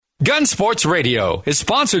Gun Sports Radio is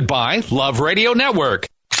sponsored by Love Radio Network.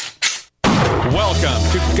 Welcome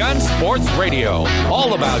to Gun Sports Radio,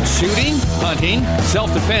 all about shooting, hunting,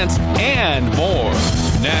 self-defense, and more.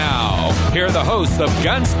 Now, here are the hosts of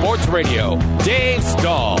Gun Sports Radio, Dave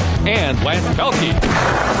Stahl and Lance Pelkey.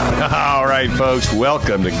 All right, folks,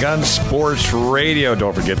 welcome to Gun Sports Radio.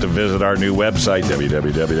 Don't forget to visit our new website,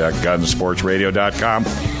 www.gunsportsradio.com.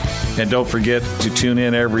 And don't forget to tune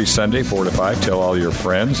in every Sunday, 4 to 5. Tell all your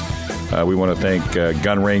friends. We want to thank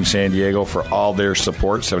Gun Range San Diego for all their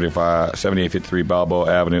support, 7853 Balboa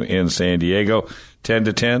Avenue in San Diego, 10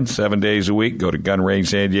 to 10, 7 days a week. Go to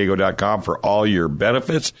gunrangesandiego.com for all your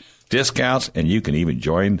benefits, discounts, and you can even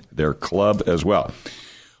join their club as well.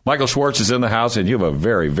 Michael Schwartz is in the house, and you have a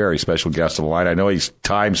very, very special guest on the line. I know he's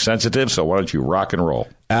time sensitive, so why don't you rock and roll?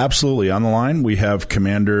 Absolutely. On the line, we have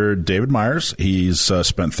Commander David Myers. He's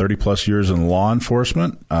spent 30-plus years in law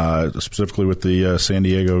enforcement, specifically with the San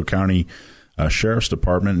Diego County Sheriff's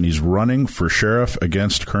Department, and he's running for sheriff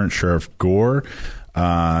against current Sheriff Gore.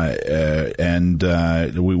 And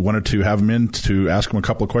we wanted to have him in to ask him a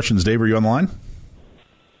couple of questions. Dave, are you on the line?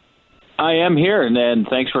 I am here, and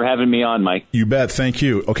thanks for having me on, Mike. You bet. Thank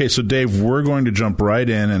you. Okay, so Dave, we're going to jump right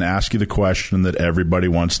in and ask you the question that everybody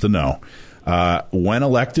wants to know. When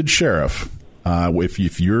elected sheriff,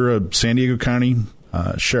 if you're a San Diego County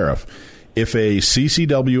sheriff, if a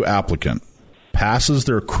CCW applicant passes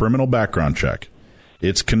their criminal background check,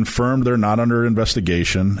 it's confirmed they're not under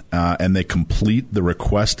investigation, and they complete the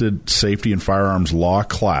requested safety and firearms law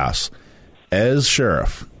class, as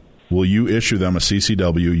sheriff, will you issue them a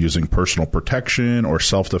CCW using personal protection or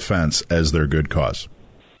self-defense as their good cause?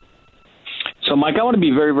 So, Mike, I want to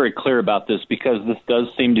be very, very clear about this because this does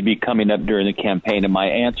seem to be coming up during the campaign, and my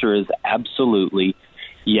answer is absolutely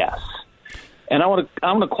yes. And I want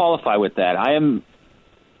to qualify with that. I am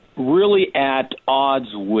really at odds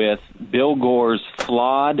with Bill Gore's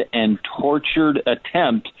flawed and tortured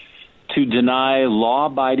attempt to deny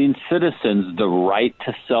law-abiding citizens the right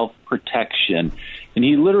to self-protection. And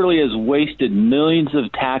he literally has wasted millions of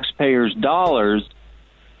taxpayers' dollars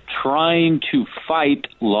trying to fight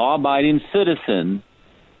law-abiding citizens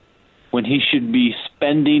when he should be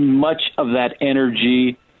spending much of that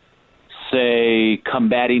energy, say,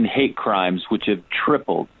 combating hate crimes, which have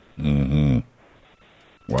tripled. Mm-hmm.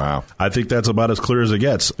 Wow. I think that's about as clear as it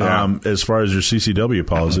gets, as far as your CCW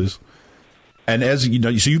policies. Mm-hmm. And as you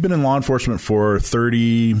know, so you've been in law enforcement for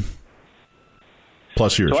 30+ years.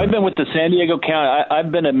 So I've been with the San Diego County. I've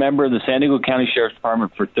been a member of the San Diego County Sheriff's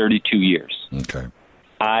Department for 32 years. Okay.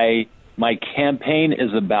 My campaign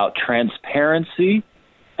is about transparency,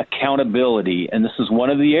 accountability, and this is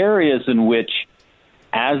one of the areas in which,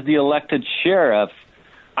 as the elected sheriff,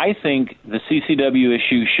 I think the CCW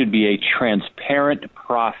issue should be a transparent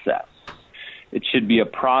process. It should be a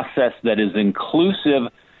process that is inclusive,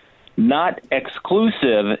 not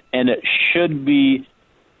exclusive, and it should be,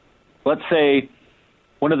 let's say,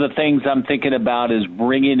 one of the things I'm thinking about is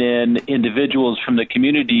bringing in individuals from the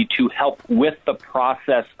community to help with the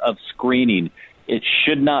process of screening. It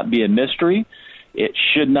should not be a mystery. It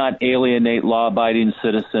should not alienate law-abiding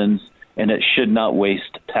citizens, and it should not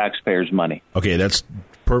waste taxpayers' money. Okay, that's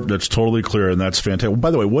perfect. That's totally clear, and that's fantastic.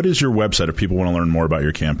 By the way, what is your website if people want to learn more about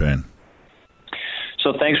your campaign?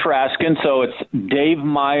 So thanks for asking. So it's Dave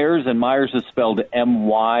Myers, and Myers is spelled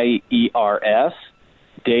M-Y-E-R-S.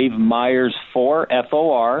 Dave Myers 4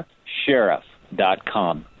 FOR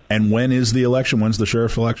sheriff.com. And when is the election? When's the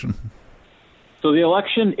sheriff election? So the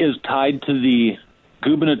election is tied to the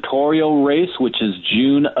gubernatorial race, which is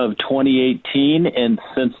June of 2018. And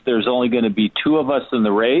since there's only going to be two of us in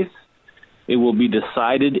the race, it will be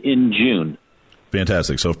decided in June.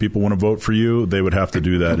 Fantastic. So if people want to vote for you, they would have to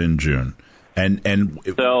do that in June. I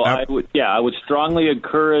would strongly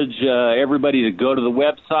encourage everybody to go to the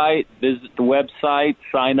website, visit the website,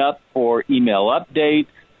 sign up for email updates,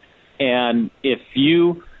 and if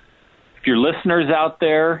your listeners out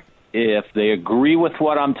there, if they agree with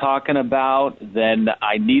what I'm talking about, then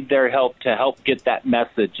I need their help to help get that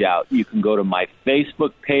message out. You can go to my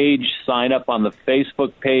Facebook page, sign up on the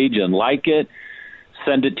Facebook page and like it,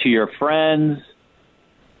 send it to your friends.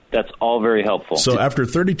 That's all very helpful. So after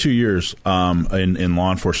 32 years in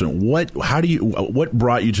law enforcement, what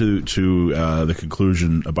brought you to the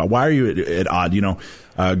conclusion about why are you at odd? You know,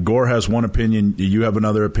 Gore has one opinion, you have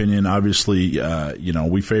another opinion. Obviously,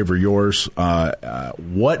 we favor yours.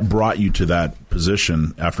 What brought you to that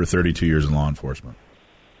position after 32 years in law enforcement?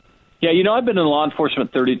 Yeah, I've been in law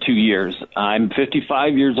enforcement 32 years. I'm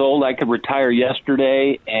 55 years old. I could retire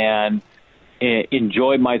yesterday and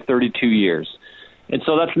enjoy my 32 years. And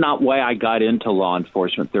so that's not why I got into law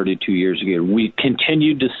enforcement 32 years ago. We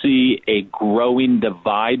continued to see a growing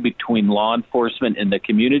divide between law enforcement and the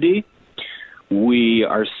community. We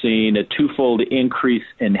are seeing a twofold increase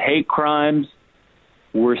in hate crimes.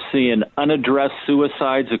 We're seeing unaddressed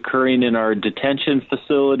suicides occurring in our detention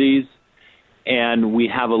facilities. And we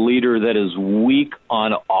have a leader that is weak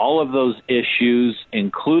on all of those issues,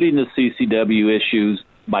 including the CCW issues,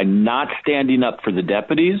 by not standing up for the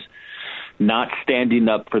deputies, not standing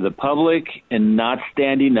up for the public, and not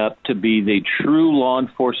standing up to be the true law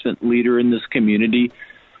enforcement leader in this community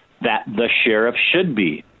that the sheriff should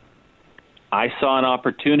be. I saw an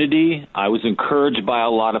opportunity. I was encouraged by a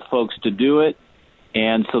lot of folks to do it.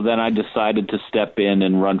 And so then I decided to step in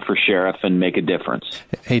and run for sheriff and make a difference.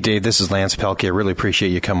 Hey, Dave, this is Lance Pelkey. I really appreciate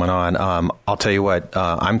you coming on. I'll tell you what,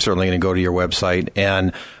 I'm certainly going to go to your website,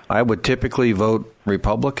 and I would typically vote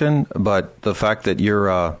Republican, but the fact that you're,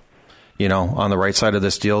 on the right side of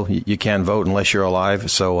this deal, you can't vote unless you're alive.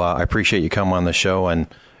 So I appreciate you coming on the show, and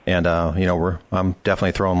I'm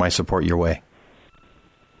definitely throwing my support your way.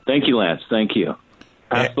 Thank you, Lance. Thank you.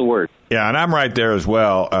 Pass the word. Yeah, and I'm right there as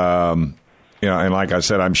well. And like I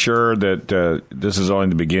said, I'm sure that this is only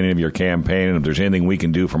the beginning of your campaign, and if there's anything we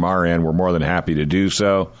can do from our end, we're more than happy to do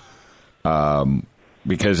so.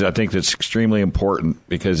 Because I think that's extremely important.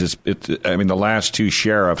 Because the last two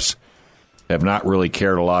sheriffs have not really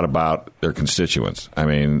cared a lot about their constituents.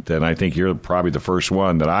 Then I think you're probably the first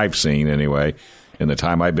one that I've seen anyway in the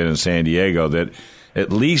time I've been in San Diego that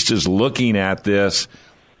at least is looking at this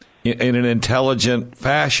in an intelligent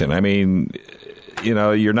fashion.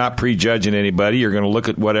 You're not prejudging anybody. You're going to look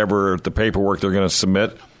at whatever the paperwork they're going to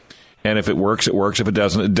submit, and if it works, it works. If it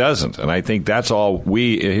doesn't, it doesn't. And I think that's all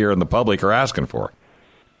we here in the public are asking for.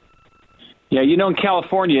 Yeah, in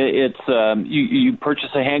California, it's you purchase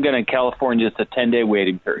a handgun in California, it's a 10-day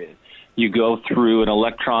waiting period. You go through an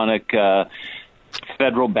electronic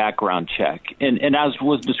federal background check. And as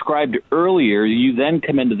was described earlier, you then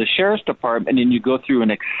come into the sheriff's department and you go through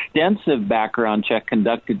an extensive background check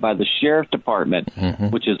conducted by the sheriff's department,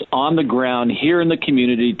 which is on the ground here in the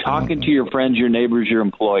community, talking to your friends, your neighbors, your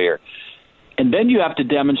employer. And then you have to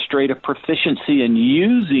demonstrate a proficiency in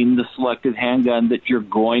using the selective handgun that you're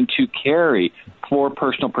going to carry for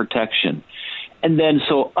personal protection. And then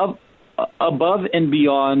so above and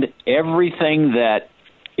beyond everything that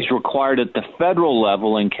is required at the federal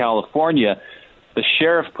level in California, the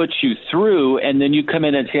sheriff puts you through, and then you come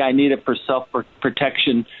in and say, I need it for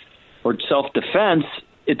self-protection or self-defense.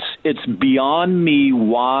 It's beyond me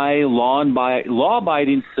why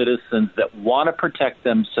law-abiding citizens that want to protect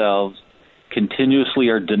themselves continuously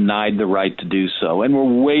are denied the right to do so. And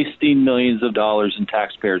we're wasting millions of dollars in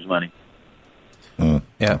taxpayers' money.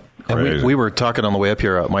 Yeah. And we were talking on the way up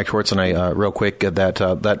here, Mike Schwartz and I, real quick,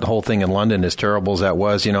 that whole thing in London, as terrible as that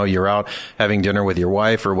was, you're out having dinner with your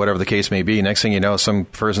wife or whatever the case may be. Next thing you know, some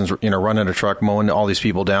person's, running a truck, mowing all these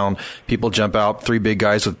people down. People jump out, 3 big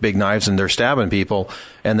guys with big knives, and they're stabbing people.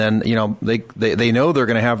 And then, they know they're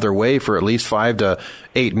going to have their way for at least 5 to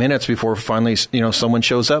 8 minutes before finally, someone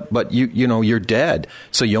shows up. But you're dead.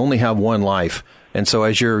 So you only have one life. And so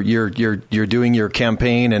as you're doing your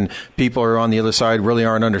campaign and people are on the other side really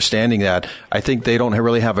aren't understanding that, I think they don't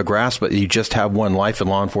really have a grasp, but you just have one life and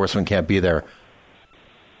law enforcement can't be there.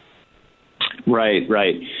 Right.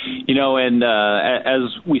 And as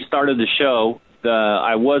we started the show,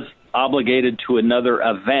 I was obligated to another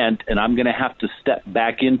event, and I'm going to have to step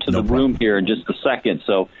back into the room here in just a second.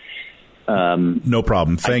 So, no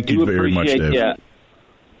problem. Thank you very much, Dave.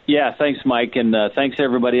 Yeah, thanks, Mike, and thanks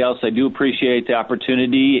everybody else. I do appreciate the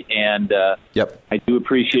opportunity, and I do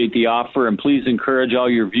appreciate the offer. And please encourage all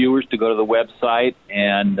your viewers to go to the website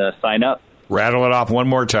and sign up. Rattle it off one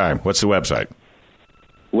more time. What's the website?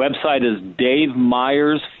 Website is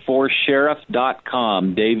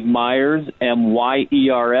DaveMyersForSheriff.com. Dave Myers,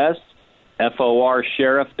 MYERS, FOR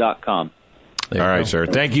Sheriff.com. All right, sir.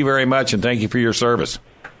 Thank you very much, and thank you for your service.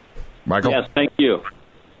 Michael? Yes, thank you.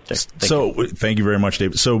 Thank you very much,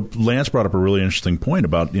 Dave. So Lance brought up a really interesting point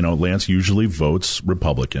about, Lance usually votes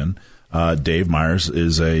Republican. Dave Myers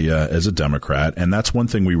is a Democrat, and that's one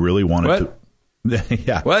thing we really wanted to.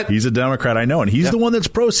 Yeah, what? He's a Democrat, I know, and he's the one that's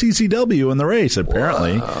pro CCW in the race,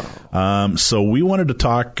 apparently. So we wanted to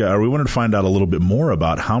find out a little bit more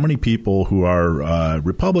about how many people who are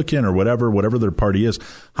Republican or whatever their party is,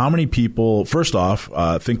 how many people, first off,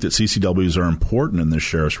 think that CCWs are important in this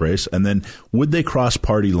sheriff's race, and then would they cross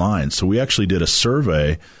party lines? So we actually did a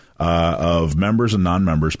survey of members and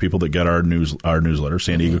non-members, people that get our newsletter,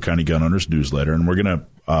 San Diego County Gun Owners Newsletter, and we're going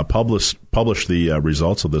to publish the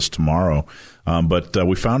results of this tomorrow. But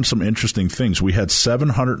we found some interesting things. We had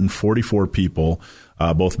 744 people,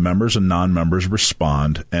 both members and non-members,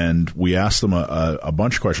 respond, and we asked them a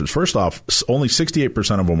bunch of questions. First off, only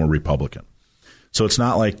 68% of them were Republican. So it's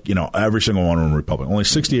not like, every single one of them were Republican. Only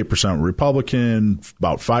 68% were Republican,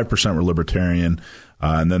 about 5% were Libertarian,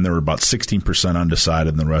 and then there were about 16%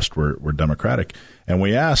 undecided, and the rest were Democratic. And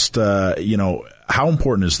we asked, how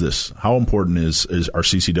important is this? How important is our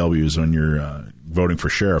CCWs when you're voting for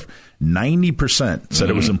sheriff? 90% said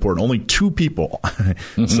it was important. Only 2 people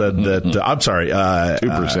said that. I'm sorry,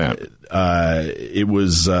 2%. It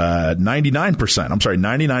was 99%. I'm sorry,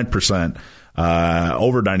 99%.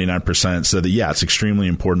 Over 99% said that, it's extremely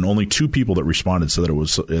important. Only 2 people that responded said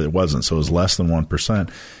that it wasn't, so it was less than 1%.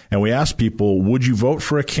 And we asked people, would you vote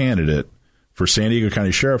for a candidate for San Diego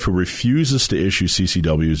County Sheriff who refuses to issue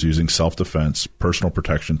CCWs using self-defense, personal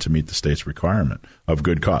protection to meet the state's requirement of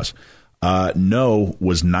good cause? No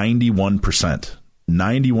was 91%.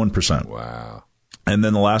 91%. Wow. And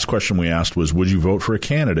then the last question we asked was, would you vote for a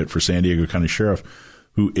candidate for San Diego County Sheriff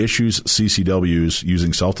who issues CCWs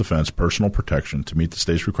using self-defense, personal protection to meet the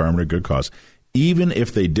state's requirement of good cause, even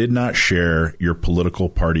if they did not share your political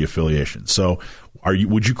party affiliation? So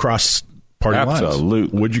would you cross party lines?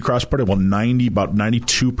 Absolutely. Would you cross party? Well, about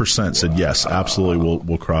 92% said yes, absolutely,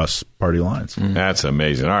 we'll cross party lines. That's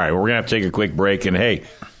amazing. All right, well, we're going to have to take a quick break. And, hey,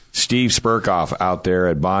 Steve Spurkoff out there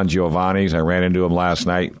at Bon Giovanni's. I ran into him last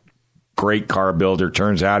night. Great car builder.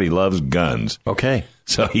 Turns out he loves guns. Okay.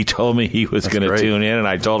 So he told me he was going to tune in, and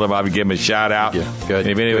I told him I would give him a shout-out. Yeah, good. And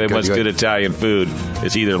if anybody wants good good Italian food,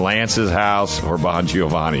 it's either Lance's house or Bon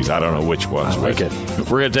Giovanni's. I don't know which one. I like it.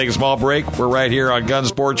 We're going to take a small break. We're right here on Gun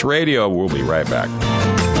Sports Radio. We'll be right back.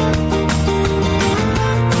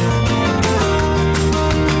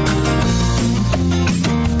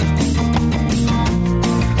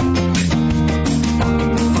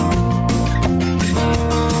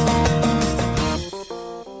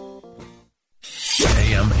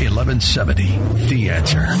 AM 1170, The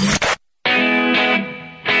Answer.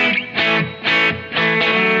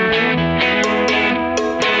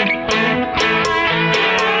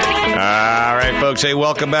 All right, folks. Hey,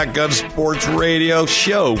 welcome back. Gun Sports Radio,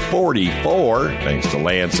 show 44. Thanks to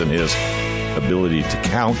Lance and his ability to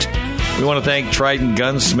count. We want to thank Trident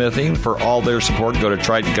Gunsmithing for all their support. Go to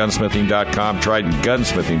TridentGunsmithing.com,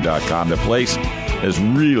 TridentGunsmithing.com. The place is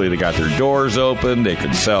really, they got their doors open. They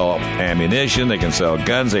can sell ammunition. They can sell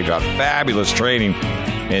guns. They've got fabulous training.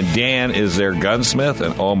 And Dan is their gunsmith.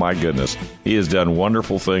 And oh, my goodness, he has done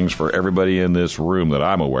wonderful things for everybody in this room that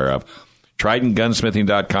I'm aware of.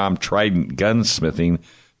 TridentGunsmithing.com,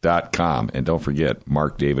 TridentGunsmithing.com. And don't forget,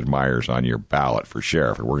 Mark David Myers on your ballot for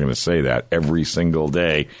sheriff. And we're going to say that every single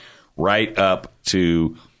day, right up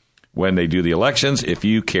to when they do the elections. If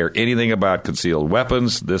you care anything about concealed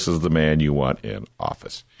weapons, this is the man you want in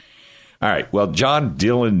office. All right. Well, John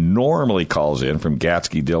Dillon normally calls in from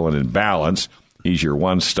Gatsky, Dillon, and Balance. He's your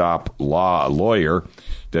one-stop law lawyer.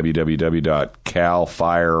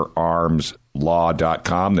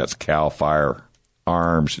 www.calfirearmslaw.com. That's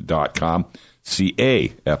calfirearms.com.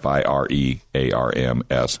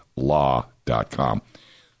 CAFIREARMS law.com.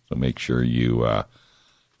 So make sure you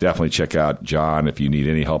definitely check out John if you need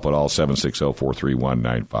any help at all,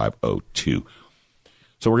 760-431-9502.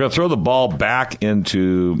 So we're going to throw the ball back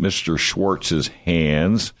into Mr. Schwartz's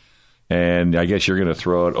hands, and I guess you're going to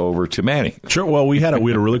throw it over to Manny. Sure. Well, we had a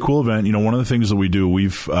really cool event. You know, one of the things that we do,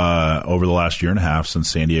 we've over the last year and a half since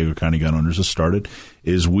San Diego County Gun Owners has started,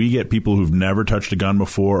 is we get people who've never touched a gun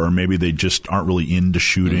before, or maybe they just aren't really into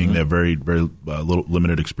shooting. Mm-hmm. They have very, very little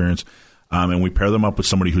limited experience. And we pair them up with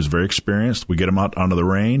somebody who's very experienced. We get them out onto the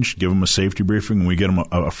range, give them a safety briefing, and we get them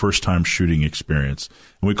a first-time shooting experience.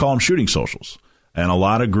 And we call them shooting socials. And a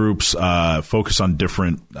lot of groups focus on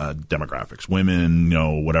different demographics, women,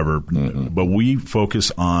 whatever. Mm-hmm. But we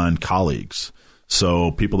focus on colleagues,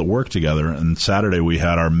 so people that work together. And Saturday we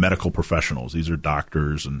had our medical professionals. These are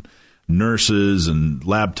doctors and nurses and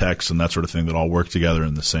lab techs and that sort of thing that all work together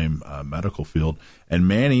in the same medical field. And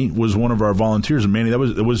Manny was one of our volunteers. And Manny, that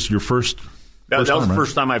was your first. That was the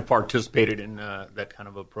first time I've participated in that kind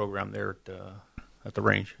of a program there at the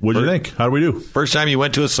range. What did you think? How did we do? First time you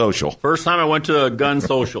went to a social. First time I went to a gun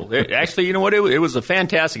social. Actually, you know what? It was a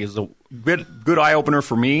fantastic. It was a good eye opener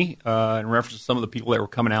for me in reference to some of the people that were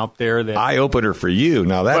coming out there. Eye opener for you.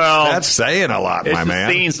 Now that's saying a lot, my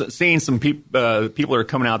man. Seeing some people that are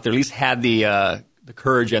coming out there at least had the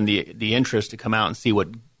courage and the interest to come out and see what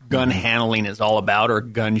gun handling is all about, or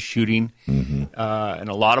gun shooting. Mm-hmm. And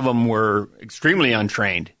a lot of them were extremely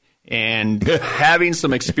untrained. And having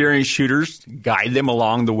some experienced shooters guide them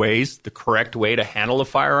along the ways, the correct way to handle a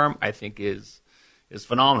firearm, I think is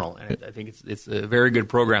phenomenal. And I think it's a very good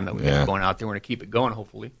program that we've got going out there. We're going to keep it going,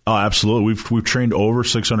 hopefully. Oh, absolutely. We've trained over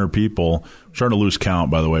 600 people. We're starting to lose count,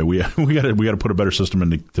 by the way. We got to put a better system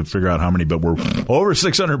in to figure out how many, but we're over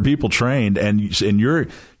 600 people trained, and you're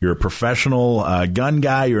a professional gun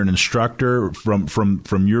guy. You're an instructor.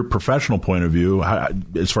 From your professional point of view,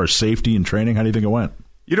 as far as safety and training, how do you think it went?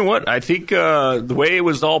 You know what? I think the way it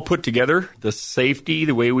was all put together, the safety,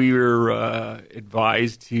 the way we were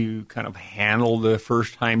advised to kind of handle the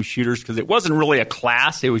first-time shooters, because it wasn't really a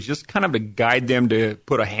class. It was just kind of to guide them to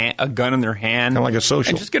put a gun in their hand. Kind of like a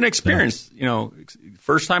social. And just get an experience,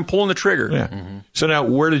 first time pulling the trigger. Yeah. Mm-hmm. So now,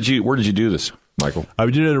 where did you do this, Michael? I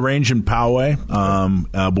did it at a range in Poway,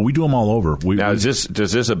 but we do them all over. Does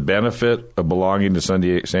this a benefit of belonging to San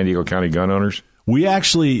Diego County gun owners? We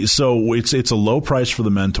actually, so it's a low price for the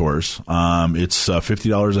mentors. It's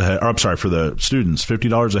 $50 a head. Or I'm sorry, for the students,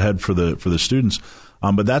 $50 a head for the students.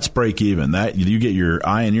 But that's break even. That you get your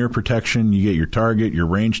eye and ear protection, you get your target, your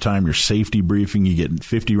range time, your safety briefing. You get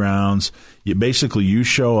 50 rounds. You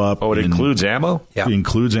show up. Oh, it includes ammo. Yeah, it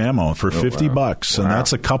includes ammo for $50, and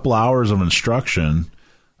that's a couple hours of instruction.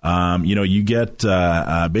 You get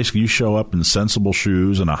basically you show up in sensible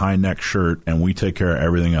shoes and a high neck shirt, and we take care of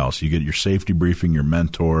everything else. You get your safety briefing, your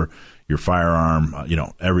mentor, your firearm,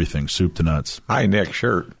 everything, soup to nuts. High neck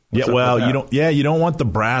shirt. What's you don't want the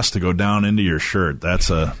brass to go down into your shirt. That's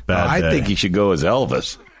a bad day. I think you should go as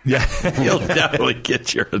Elvis. Yeah, he'll definitely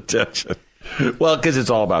get your attention. Well, because it's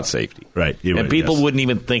all about safety, right? And people wouldn't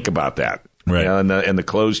even think about that, right? And the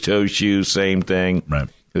closed toe shoes, same thing, right?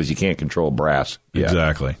 Because you can't control brass.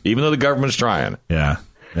 Exactly. Even though the government's trying. Yeah,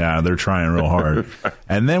 they're trying real hard.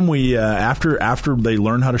 And then we, after they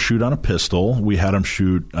learned how to shoot on a pistol, we had them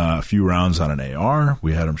shoot a few rounds on an AR.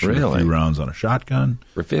 We had them shoot a few rounds on a shotgun.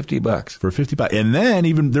 For $50. For $50. And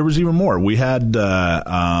then there was even more. We had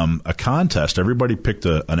a contest. Everybody picked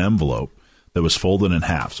an envelope that was folded in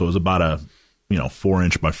half. So it was about a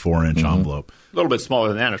 4-inch by 4-inch envelope. A little bit smaller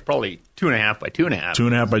than that. It's probably 2.5 by 2.5.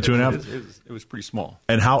 2.5 by 2.5? It was pretty small.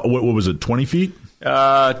 And what was it, 20 feet?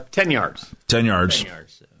 10 yards. 10 yards. 10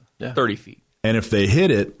 yards. 30 feet. And if they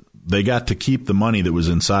hit it, they got to keep the money that was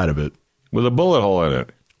inside of it. With a bullet hole in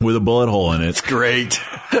it. With a bullet hole in it. It's great.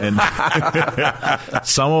 And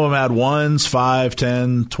some of them had 1s, 5,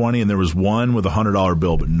 10, 20, and there was one with a $100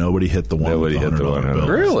 bill, but nobody hit the one with the $100 bill.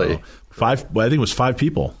 Really? So I think it was 5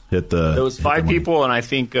 people hit the. There was 5 people, and I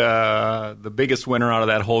think the biggest winner out of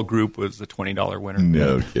that whole group was the $20 winner.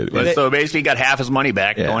 No kidding. So basically, he got half his money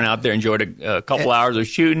back. Going out there, enjoyed a couple hours of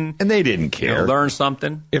shooting, and they didn't care. Learned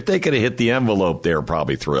something. If they could have hit the envelope, they were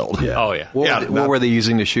probably thrilled. Yeah. Oh yeah. What were they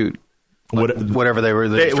using to shoot? Whatever they were.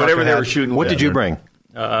 Whatever they were shooting. What did you bring?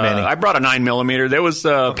 Manny? I brought a 9mm. There was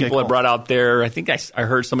people that brought out there. I think I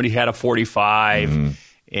heard somebody had a 45,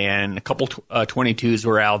 and a couple 22s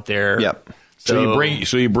were out there. Yep. So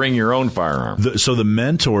you bring your own firearm. So the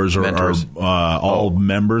mentors are all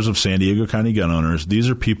members of San Diego County gun owners. These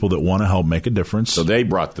are people that want to help make a difference. So they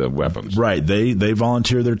brought the weapons, right? They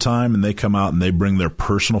volunteer their time and they come out and they bring their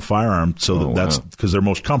personal firearm. So that's because they're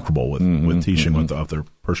most comfortable with teaching with their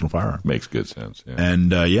personal firearm. Makes good sense. Yeah.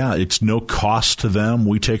 And it's no cost to them.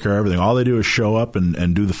 We take care of everything. All they do is show up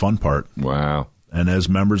and do the fun part. Wow! And as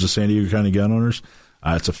members of San Diego County gun owners.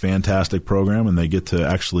 It's a fantastic program, and they get to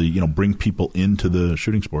actually, bring people into the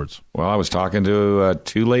shooting sports. Well, I was talking to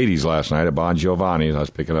 2 ladies last night at Bon Giovanni's. I was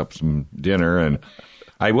picking up some dinner, and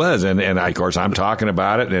I was, and of course I'm talking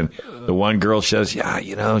about it, and the one girl says,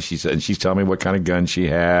 she said, she's telling me what kind of gun she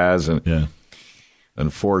has, and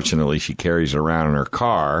unfortunately she carries it around in her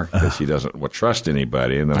car because she doesn't trust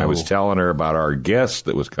anybody. And then I was telling her about our guest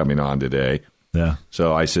that was coming on today. Yeah.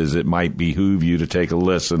 So I says it might behoove you to take a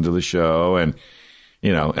listen to the show, and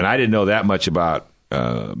and I didn't know that much about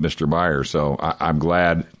Mr. Meyer, so I'm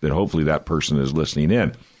glad that hopefully that person is listening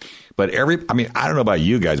in. But I don't know about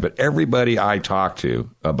you guys, but everybody I talk to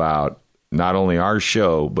about not only our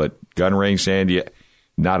show, but Gun Range San Diego,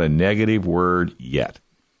 not a negative word yet.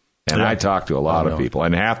 And I talk to a lot of people,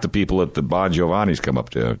 and half the people at the Bon Giovanni's come up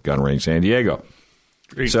to Gun Range San Diego.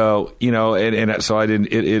 Great. So, so I didn't.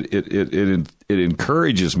 It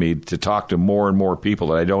encourages me to talk to more and more people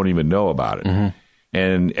that I don't even know about it. Mm-hmm.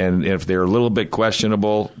 And if they're a little bit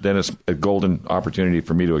questionable, then it's a golden opportunity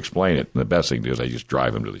for me to explain it. And the best thing to do is I just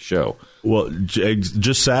drive them to the show. Well,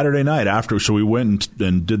 just Saturday night after, so we went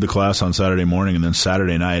and did the class on Saturday morning, and then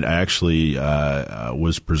Saturday night I actually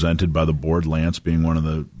was presented by the board. Lance, being one of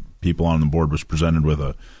the people on the board, was presented with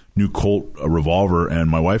a new Colt revolver, and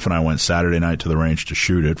my wife and I went Saturday night to the range to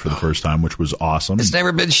shoot it for the first time, which was awesome. It's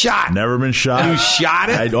never been shot. Never been shot. You shot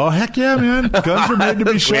it? Oh, heck yeah, man. Guns are made to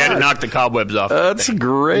be shot. We had to knock the cobwebs off. That's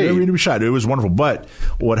great. They were made to be shot. It was wonderful. But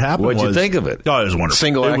what happened What'd you think of it? Oh, it was wonderful.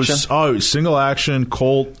 Single action? It was single action,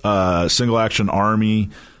 Colt, single action Army.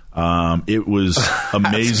 It was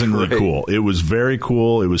amazingly cool. It was very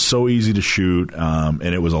cool. It was so easy to shoot, and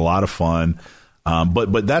it was a lot of fun.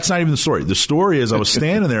 But that's not even the story. The story is I was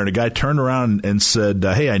standing there and a guy turned around and said,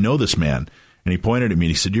 "Hey, I know this man." And he pointed at me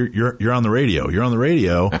and he said, "You're on the radio. You're on the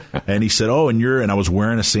radio." And he said, "Oh, and I was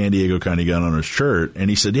wearing a San Diego County Gun Owners shirt." And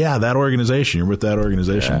he said, "Yeah, that organization. You're with that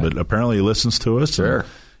organization." Yeah. But apparently he listens to us. Sure.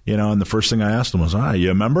 And the first thing I asked him was,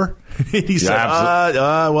 "You a member?" He said,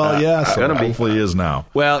 yes. So hopefully he is now.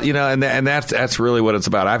 Well, and that's really what it's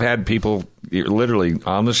about. I've had people literally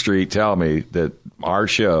on the street tell me that our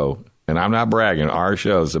show, and I'm not bragging, our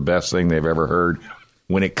show is the best thing they've ever heard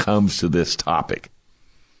when it comes to this topic.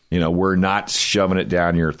 We're not shoving it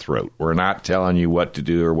down your throat. We're not telling you what to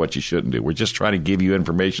do or what you shouldn't do. We're just trying to give you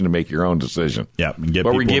information to make your own decision. Yeah,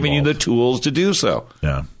 but we're giving you the tools to do so.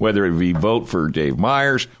 Yeah. Whether it be vote for Dave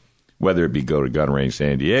Myers, whether it be go to Gun Range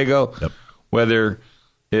San Diego, whether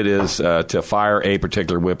it is to fire a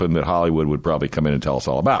particular weapon that Hollywood would probably come in and tell us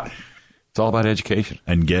all about. It's all about education.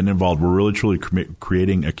 And getting involved. We're really, truly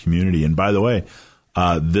creating a community. And by the way,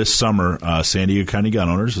 this summer, San Diego County Gun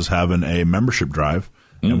Owners is having a membership drive.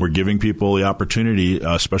 And we're giving people the opportunity,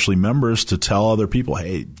 especially members, to tell other people,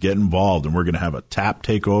 hey, get involved. And we're going to have a tap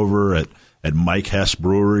takeover at Mike Hess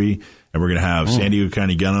Brewery. And we're going to have San Diego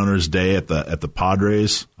County Gun Owners Day at the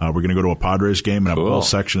Padres. We're going to go to a Padres game and have a whole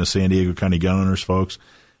section of San Diego County Gun Owners folks.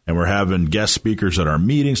 And we're having guest speakers at our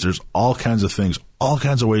meetings. There's all kinds of things, all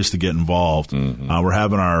kinds of ways to get involved. We're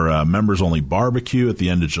having our members-only barbecue at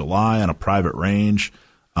the end of July on a private range.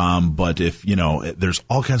 But if, there's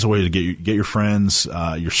all kinds of ways to get your friends,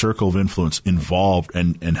 your circle of influence involved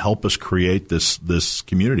and help us create this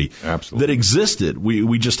community. Absolutely. That existed.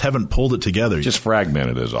 We just haven't pulled it together. Just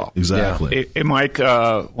fragmented is all. Exactly. Yeah. Hey, Mike,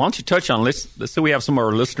 why don't you touch on, let's say we have some of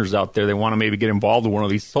our listeners out there that want to maybe get involved in one of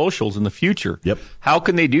these socials in the future. Yep. How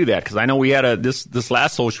can they do that? Because I know we had this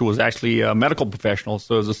last social was actually a medical professional.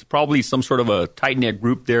 So there's probably some sort of a tight-knit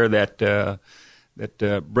group there that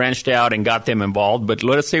branched out and got them involved. But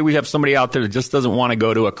let us say we have somebody out there that just doesn't want to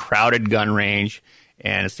go to a crowded gun range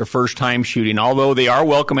and it's their first time shooting. Although they are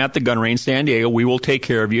welcome at the Gun Range San Diego, we will take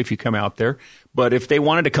care of you if you come out there. But if they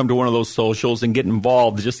wanted to come to one of those socials and get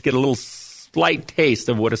involved, just get a little slight taste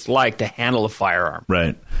of what it's like to handle a firearm.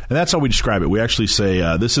 Right. And that's how we describe it. We actually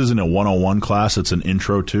say this isn't a 101 class. It's an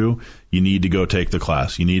intro to. You need to go take the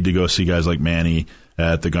class. You need to go see guys like Manny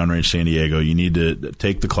at the Gun Range San Diego. You need to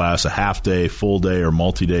take the class, a half-day, full-day, or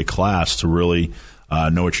multi-day class to really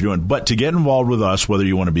know what you're doing. But to get involved with us, whether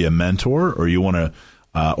you want to be a mentor or you want to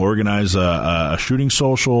organize a shooting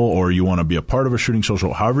social or you want to be a part of a shooting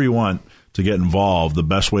social, however you want to get involved, the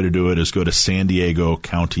best way to do it is go to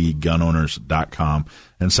SanDiegoCountyGunOwners.com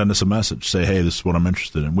and send us a message. Say, hey, this is what I'm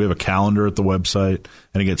interested in. We have a calendar at the website,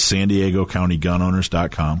 and again,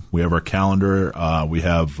 SanDiegoCountyGunOwners.com. We have our calendar. We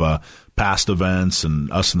have past events and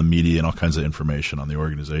us in the media and all kinds of information on the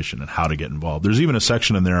organization and how to get involved. There's even a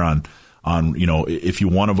section in there on if you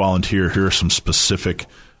want to volunteer, here are some specific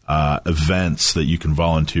events that you can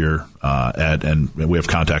volunteer at, and we have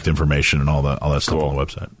contact information and all that stuff on the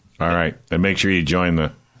website. All right. And make sure you join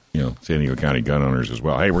the San Diego County Gun Owners as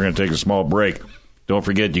well. Hey, we're going to take a small break. Don't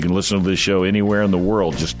forget, you can listen to this show anywhere in the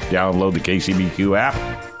world. Just download the KCBQ app.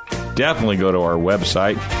 Definitely go to our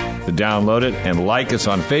website to download it and like us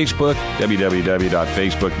on Facebook,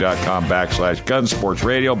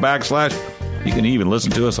 www.facebook.com/gunsportsradio / You can even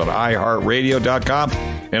listen to us on iHeartRadio.com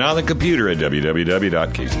and on the computer at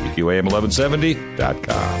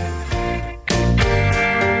www.kcbqam1170.com.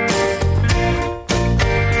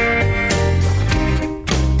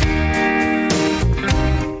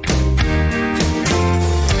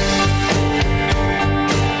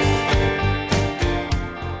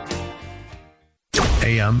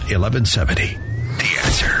 AM 1170. The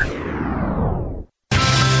Answer.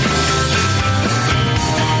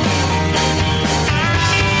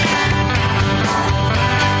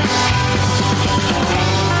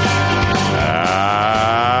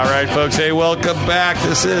 All right, folks. Hey, welcome back.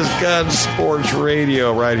 This is Gun Sports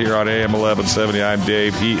Radio right here on AM 1170. I'm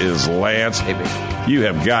Dave. He is Lance. Hey, baby. You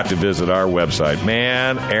have got to visit our website.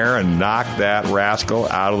 Man, Aaron knocked that rascal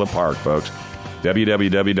out of the park, folks.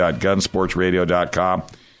 www.gunsportsradio.com.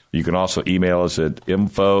 You can also email us at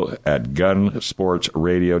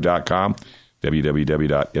info@gunsportsradio.com.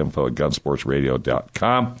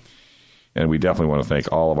 www.info@gunsportsradio.com. And we definitely want to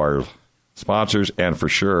thank all of our sponsors, and for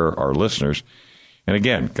sure our listeners. And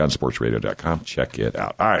again, gunsportsradio.com. Check it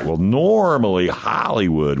out. All right. Well, normally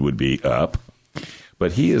Hollywood would be up,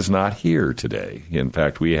 but he is not here today. In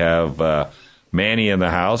fact, we have Manny in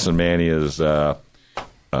the house, and Manny is the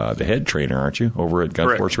head trainer, aren't you, over at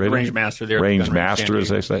Gun Sports Radio? Range master there. Range master, as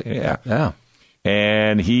they say. Yeah.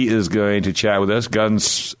 And he is going to chat with us.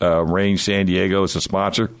 Guns Range San Diego is a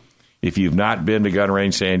sponsor. If you've not been to Gun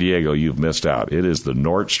Range San Diego, you've missed out. It is the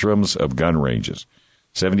Nordstroms of gun ranges.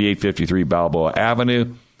 7853 Balboa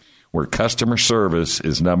Avenue, where customer service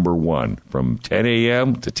is number one from 10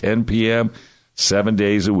 a.m. to 10 p.m., 7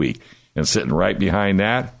 days a week. And sitting right behind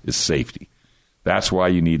that is safety. That's why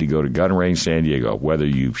you need to go to Gun Range San Diego. Whether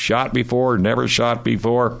you've shot before, never shot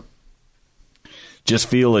before, just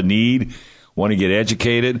feel a need, want to get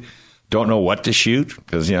educated, don't know what to shoot,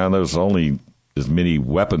 because there's only as many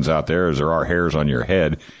weapons out there as there are hairs on your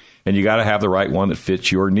head, and you got to have the right one that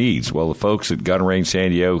fits your needs. Well, the folks at Gun Range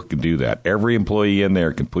San Diego can do that. Every employee in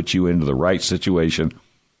there can put you into the right situation,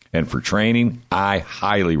 and for training, I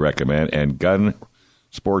highly recommend, and Gun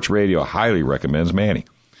Sports Radio highly recommends Manny.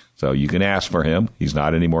 So you can ask for him. He's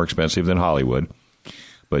not any more expensive than Hollywood,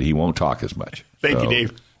 but he won't talk as much. Thank you,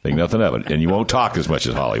 Dave. Think nothing of it. And you won't talk as much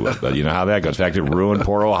as Hollywood. But you know how that goes. In fact, it ruined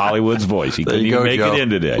poor old Hollywood's voice. He couldn't even make it in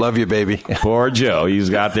today. Love you, baby. Poor Joe. He's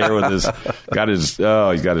got there with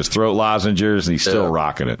his throat lozenges, and he's still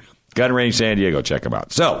rocking it. Gun Range San Diego. Check him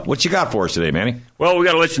out. So, what you got for us today, Manny? Well, we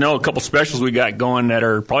got to let you know a couple specials we got going that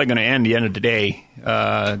are probably going to end the end of the day.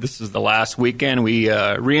 This is the last weekend. We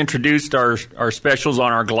reintroduced our specials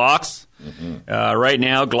on our Glocks. Mm-hmm. Right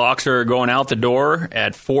now, Glocks are going out the door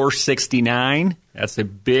at $469. That's a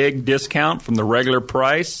big discount from the regular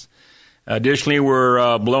price. Additionally,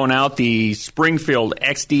 we're blowing out the Springfield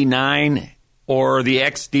XD9 or the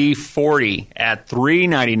XD40 at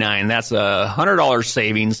 $399. That's a $100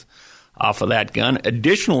 savings off of that gun.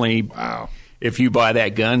 Additionally, if you buy that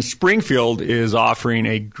gun, Springfield is offering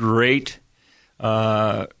a great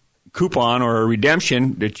coupon or a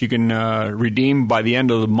redemption that you can redeem by the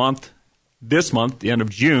end of the month, this month, the end of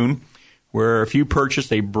June, where if you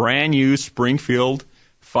purchase a brand new Springfield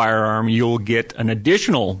firearm, you'll get an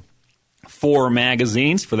additional 4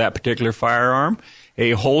 magazines for that particular firearm,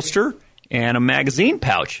 a holster, and a magazine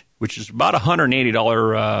pouch, which is about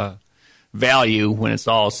 $180 value when it's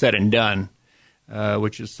all said and done.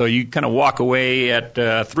 So you kind of walk away at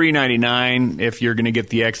 $399. If you're going to get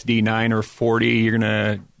the XD9 or 40, you're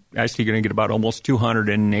going to get about almost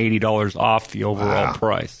 $280 off the overall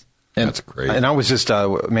price. And, that's great. And I was just,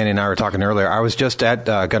 Manny and I were talking earlier, I was just at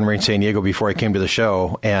Gun Range San Diego before I came to the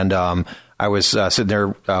show, and I was sitting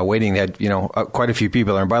there waiting. They had, quite a few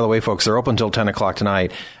people there. And by the way, folks, they're open until 10 o'clock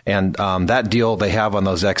tonight, and that deal they have on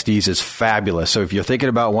those XDs is fabulous. So if you're thinking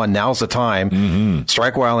about one, now's the time. Mm-hmm.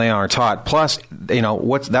 Strike while they aren't hot. Plus,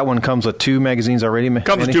 that one comes with 2 magazines already,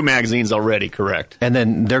 Comes with 2 magazines already, correct. And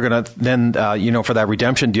then they're going to, for that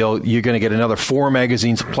redemption deal, you're going to get another 4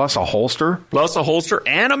 magazines plus a holster. Plus a holster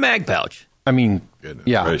and a mag pouch. I mean,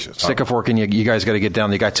 gracious. Stick a fork in you. You guys got to get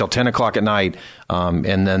down. You got till 10 o'clock at night, and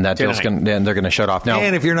then that deal's then they're going to shut off. Now,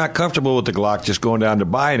 and if you're not comfortable with the Glock, just going down to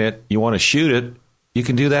buying it, you want to shoot it, you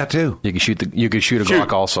can do that too. You can shoot a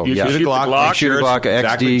Glock also. You shoot a Glock. Shoot a Glock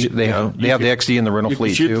XD. They have the XD in the rental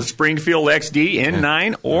fleet too. You can shoot the Springfield XD in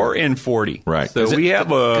 9 or in 40. Right. So we have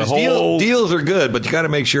a whole deals are good, but you got to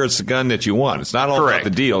make sure it's the gun that you want. It's not all about the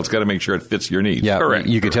deal. It's got to make sure it fits your needs. Yeah, correct.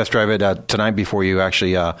 You could test drive it tonight before you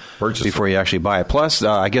actually purchase before you actually buy it. Plus,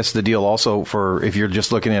 I guess the deal also for if you're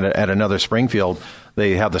just looking at another Springfield,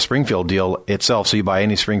 they have the Springfield deal itself. So you buy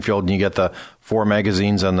any Springfield and you get the 4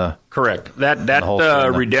 magazines and the correct.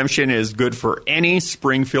 That redemption is good for any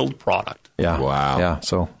Springfield product. Yeah. Wow. Yeah.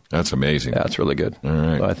 So that's amazing. Yeah, it's really good. All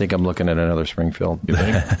right. So I think I'm looking at another Springfield. You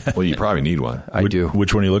think? Well, you probably need one. I do.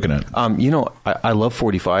 Which one are you looking at? I love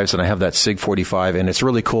 45s, and I have that SIG 45, and it's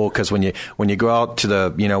really cool because when you go out to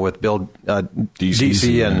the with Bill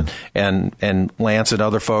DC and Lance and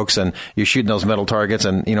other folks, and you're shooting those metal targets,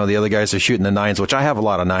 and the other guys are shooting the 9s, which I have a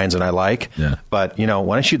lot of 9s and I like. Yeah. But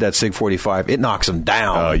when I shoot that SIG 45, it knocks them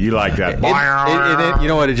down. Oh, you like that? You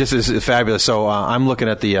know what? It just is fabulous. So I'm looking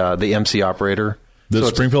at the MC operator. The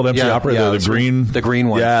Springfield MC operator, the green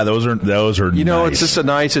one. Yeah, those are nice. It's just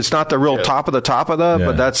it's not the real top of the,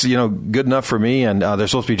 but that's, good enough for me. And they're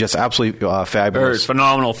supposed to be just absolutely fabulous.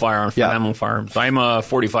 Phenomenal firearms. I'm a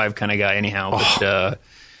 45 kind of guy anyhow. But,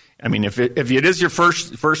 if it is your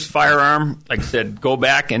first firearm, like I said, go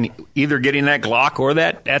back and either getting that Glock or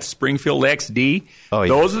that Springfield XD. Oh, yeah.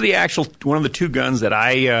 Those are the actual, one of the 2 guns that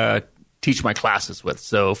I, teach my classes with.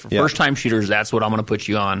 So for first-time shooters, that's what I'm going to put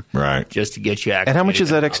you on. Right. Just to get you activated. And how much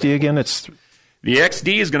is that XD again? It's The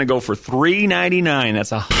XD is going to go for $399.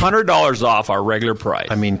 That's $100 off our regular price.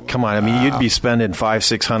 I mean, come on. I mean, you'd be spending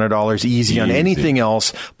 $500-$600 easy on anything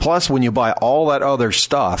else. Plus, when you buy all that other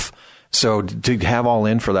stuff, so to have all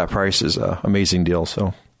in for that price is an amazing deal.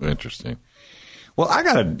 So interesting. Well,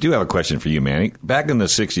 I do have a question for you, Manny. Back in the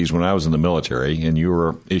 60s when I was in the military and you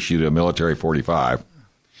were issued a military 45,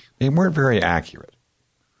 they weren't very accurate.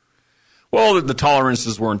 Well, the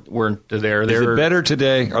tolerances weren't there. Is it better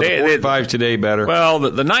today? Are the 45s today better? Well, the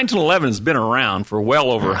 1911 has been around for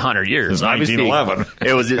well over 100 years. Since 1911.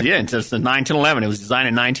 It was, since the 1911. It was designed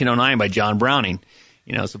in 1909 by John Browning.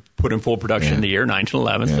 So put in full production in the year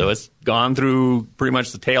 1911. Yeah. So it's gone through pretty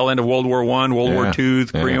much the tail end of World War I, World War II,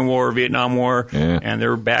 the Korean War, Vietnam War, and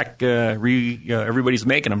they're back. Everybody's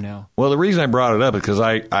making them now. Well, the reason I brought it up is because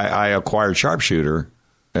I acquired sharpshooter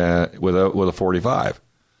with a 45,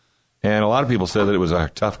 and a lot of people said that it was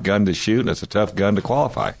a tough gun to shoot and it's a tough gun to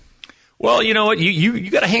qualify. Well, you know what?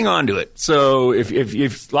 You got to hang on to it. So if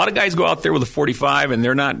a lot of guys go out there with a 45 and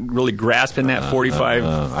they're not really grasping that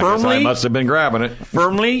 45 firmly, I must have been grabbing it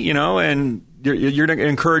firmly, and you're going to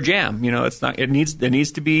encourage jam. It's not. It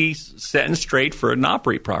needs to be set and straight for it to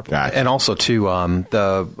operate properly. Gotcha. And also too,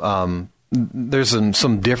 there's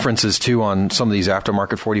some differences too on some of these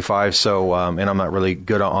aftermarket 45s. So, and I'm not really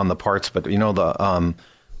good on the parts, but you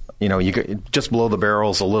just below the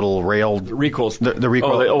barrel's a little railed recoil spring. The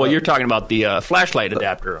recoil. You're talking about the flashlight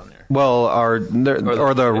adapter on there. Well, or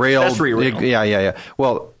the rail. Accessory rail. Yeah.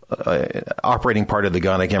 Well, operating part of the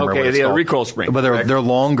gun. I can't remember what it's called. Recoil spring. But they're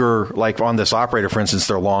longer. Like on this operator, for instance,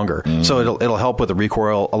 they're longer, so it'll help with the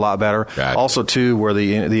recoil a lot better. Gotcha. Also, too, where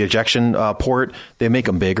the ejection port, they make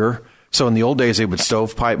them bigger. So in the old days, they would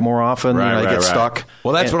stovepipe more often. They get stuck.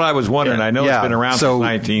 Well, that's what I was wondering. I know it's been around since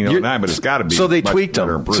 1909, but it's got to be. So they tweaked them.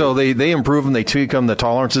 Improved. So they improve them. They tweak them. The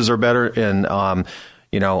tolerances are better, and on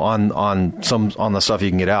the stuff you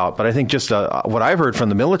can get out. But I think just what I've heard from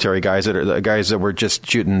the military guys the guys that were just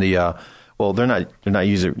shooting they're not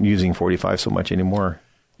using 45 so much anymore.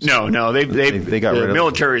 No, they got rid of the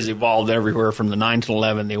military's evolved everywhere from the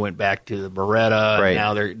 1911. They went back to the Beretta. Right.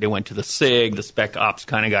 Now they went to the SIG. The spec ops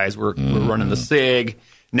kind of guys were running the SIG.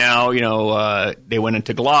 Now they went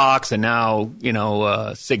into Glocks, and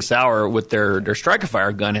now Sig Sauer with their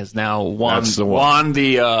Strike-A-Fire gun has now won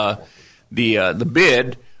the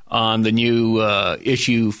bid on the new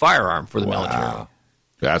issue firearm for the military.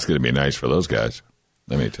 That's going to be nice for those guys.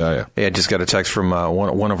 Let me tell you. Yeah, I just got a text from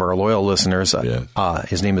one of our loyal listeners. Yes.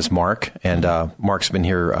 His name is Mark, and Mark's been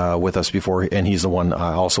here with us before, and he's the one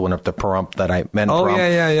I also went up to Pahrump that I met. Oh,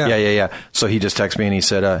 yeah. So he just texted me, and he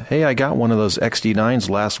said, hey, I got one of those XD9s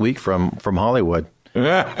last week from Hollywood.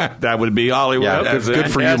 That would be Hollywood. Yeah,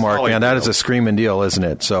 good for you, Mark. Man, that is a screaming deal, isn't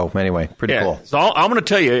it? So anyway, pretty cool. So I'm going to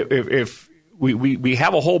tell you, if we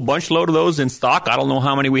have a whole bunch load of those in stock. I don't know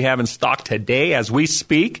how many we have in stock today as we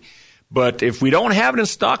speak. But if we don't have it in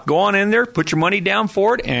stock, go on in there, put your money down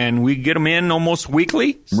for it, and we get them in almost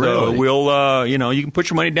weekly. So really? We'll, you can put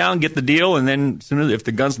your money down, get the deal, and then as soon as if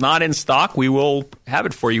the gun's not in stock, we will have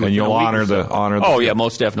it for you. And you'll honor the. Oh yeah,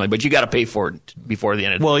 most definitely. But you got to pay for it before the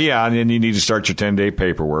end of the day. Well, yeah, and then you need to start your 10-day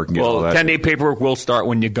paperwork. And get all that. 10-day paperwork will start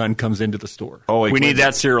when your gun comes into the store. Oh, we need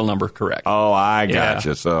that serial number, correct? Oh, I gotcha.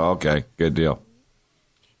 Yeah. So okay, good deal.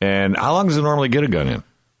 And how long does it normally get a gun in?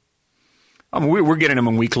 We're getting them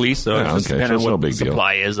in weekly, so it just depends on what the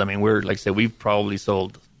supply deal. is. I mean, like I said, we've probably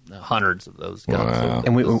sold hundreds of those guns.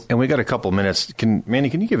 Wow. And we got a couple minutes. Manny,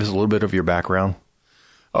 can you give us a little bit of your background?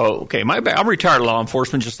 Oh, okay. I'm retired law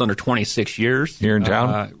enforcement, just under 26 years. Here in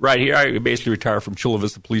town? Right here. I basically retired from Chula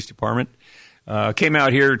Vista Police Department. Came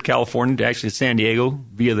out here to California, to actually San Diego,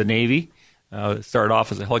 via the Navy. Started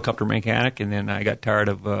off as a helicopter mechanic, and then I got tired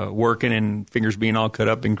of working and fingers being all cut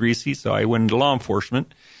up and greasy, so I went into law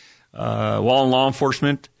enforcement. While in law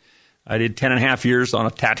enforcement, I did 10.5 years on a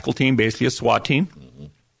tactical team, basically a SWAT team.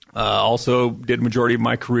 Also did majority of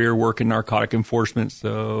my career work in narcotic enforcement,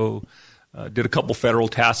 so did a couple federal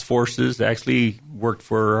task forces. Actually worked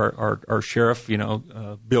for our sheriff,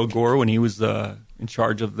 Bill Gore, when he was in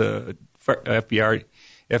charge of the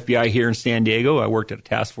FBI here in San Diego. I worked at a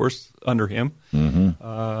task force under him.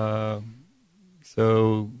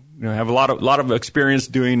 So I have a lot of experience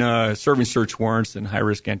doing serving search warrants and high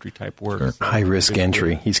risk entry type work. Sure. So high risk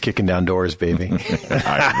entry. He's kicking down doors, baby. Hello,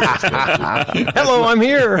 I'm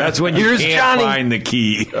here. That's when you can't Johnny. find the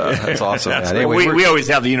key. That's awesome. Anyway, we always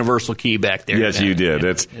have the universal key back there. Yes, you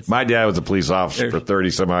did. My dad was a police officer for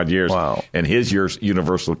 30 some odd years. Wow. And his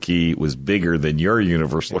universal key was bigger than your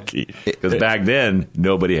universal key. Because back then,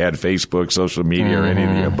 nobody had Facebook, social media, or any of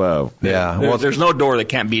the above. Yeah. There's no door that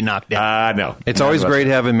can't be knocked down. No. It's always great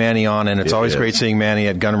having Manny Manny on, and it's always great seeing Manny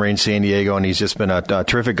at Gun Range San Diego, and he's just been a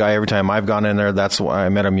terrific guy every time I've gone in there. That's why I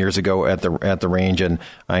met him years ago at the range, and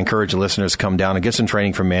I encourage the listeners to come down and get some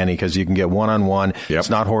training from Manny because you can get one-on-one. Yep. It's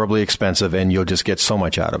not horribly expensive, and you'll just get so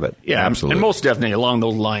much out of it. Yeah, absolutely. And most definitely along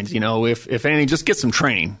those lines, if anything, just get some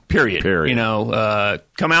training, period.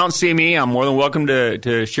 Come out and see me. I'm more than welcome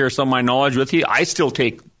to share some of my knowledge with you. I still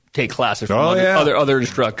take classes from other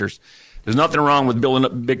instructors. There's nothing wrong with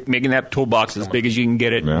making that toolbox as big as you can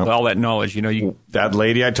get it with all that knowledge. That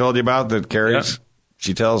lady I told you about that carries,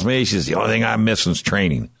 she tells me, she says, the only thing I'm missing is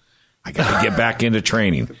training. I got to get back into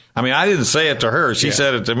training. I mean, I didn't say it to her. She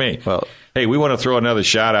said it to me. Well, hey, we want to throw another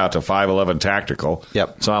shout out to 511 Tactical.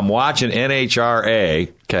 Yep. So I'm watching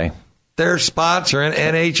NHRA. Okay. They're sponsoring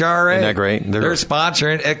NHRA. Isn't that great? They're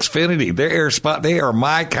sponsoring Xfinity. They are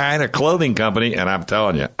my kind of clothing company, and I'm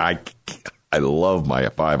telling you, I love my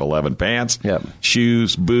 511 pants,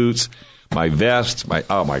 shoes, boots, my vest.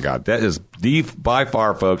 Oh my God, that is by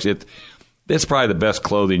far, folks. It's probably the best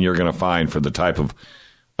clothing you're going to find for the type of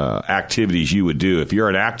activities you would do. If you're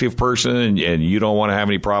an active person and you don't want to have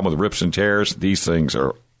any problem with rips and tears, these things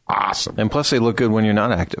are awesome. And plus, they look good when you're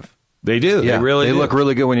not active. They do. Yeah, they look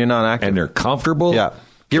really good when you're not active, and they're comfortable. Yeah.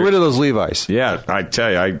 Get rid of those Levi's. Yeah, I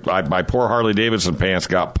tell you, my poor Harley Davidson pants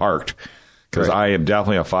got parked. Because I am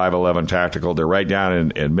definitely a 511 Tactical. They're right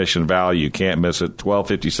down in Mission Valley. You can't miss it.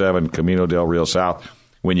 1257 Camino del Rio South.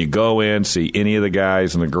 When you go in, see any of the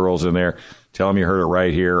guys and the girls in there, tell them you heard it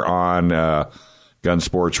right here on Gun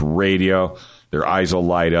Sports Radio. Their eyes will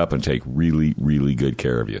light up and take really, really good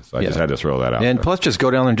care of you. So I just had to throw that out. And there. Plus, just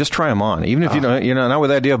go down there and just try them on. Even if you're not with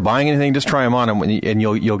the idea of buying anything, just try them on, and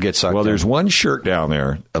you'll get sucked. Well, in. there's one shirt down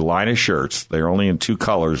there, a line of shirts. They're only in two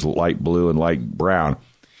colors, light blue and light brown.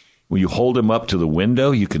 When you hold them up to the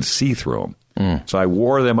window, you can see through them. So I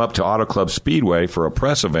wore them up to Auto Club Speedway for a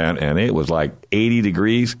press event, and it was like 80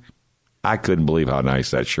 degrees. I couldn't believe how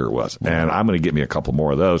nice that shirt was. And I'm going to get me a couple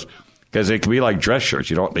more of those because they can be like dress shirts.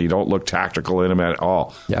 You don't look tactical in them at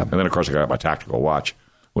all. Yeah. And then, of course, I got my tactical watch,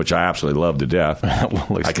 which I absolutely love to death.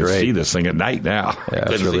 I can see this thing at night now. Yeah,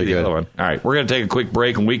 it's really good. All right, we're going to take a quick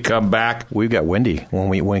break. When we come back, we've got Wendy. When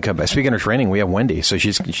we come back, speaking of training, we have Wendy. So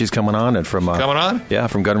she's coming on and from coming on. Yeah,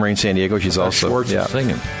 from Gun Range San Diego. She's also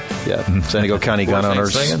singing. Yeah, San Diego County Gun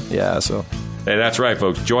Owners. Singing? Yeah, so hey, that's right,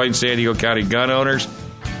 folks. Join San Diego County Gun Owners.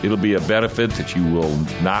 It'll be a benefit that you will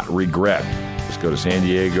not regret. Just go to San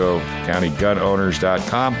Diego County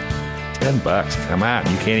GunOwners.com. $10. Come on.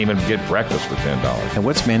 You can't even get breakfast for $10. And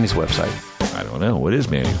what's Manny's website? I don't know. What is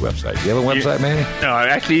Manny's website? Do you have a website, Manny? No,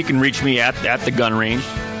 actually, you can reach me at the gun range.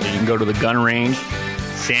 So you can go to the gun range,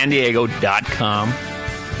 sandiego.com.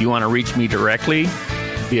 If you want to reach me directly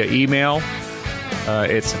via email,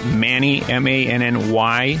 it's Manny,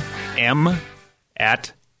 MANNY,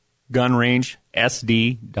 at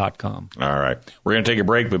gunrangesd.com. All right. We're going to take a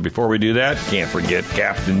break, but before we do that, can't forget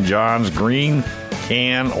Captain John's Green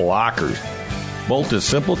Can Lockers. Bolt this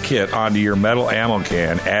simple kit onto your metal ammo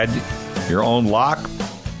can. Add your own lock.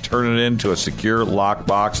 Turn it into a secure lock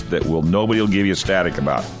box that nobody will give you static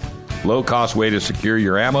about. Low-cost way to secure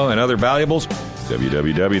your ammo and other valuables.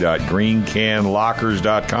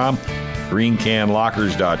 www.greencanlockers.com.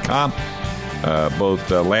 greencanlockers.com. Both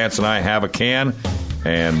Lance and I have a can,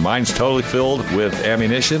 and mine's totally filled with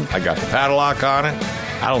ammunition. I got the padlock on it.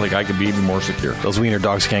 I don't think I could be even more secure. Those wiener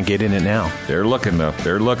dogs can't get in it now. They're looking, though.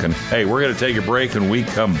 They're looking. Hey, we're going to take a break, and we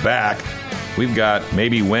come back. We've got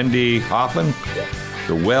maybe Wendy Hoffman,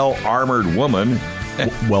 the well-armored woman.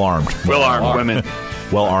 Well-armed. Well-armed women.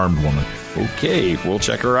 Well-armed woman. Okay, we'll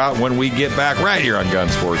check her out when we get back right here on Gun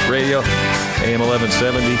Sports Radio, AM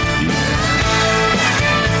 1170.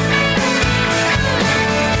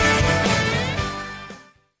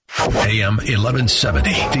 AM 1170,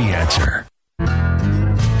 The Answer.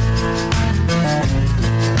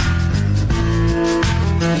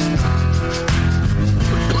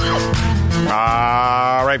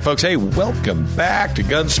 All right, folks. Hey, welcome back to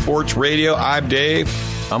Gun Sports Radio. I'm Dave.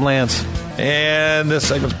 I'm Lance. And this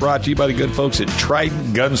segment's brought to you by the good folks at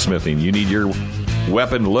Trident Gunsmithing. You need your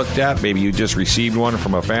weapon looked at. Maybe you just received one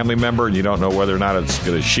from a family member and you don't know whether or not it's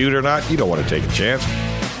going to shoot or not. You don't want to take a chance.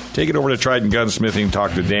 Take it over to Trident Gunsmithing.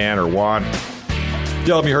 Talk to Dan or Juan.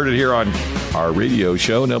 Tell them you heard it here on our radio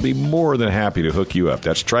show, and they'll be more than happy to hook you up.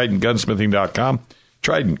 That's TridentGunsmithing.com.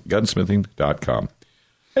 TridentGunsmithing.com.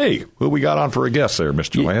 Hey, who we got on for a guest there,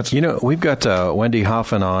 Mr. Lance? You know, we've got Wendy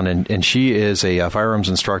Hoffman on, and she is a firearms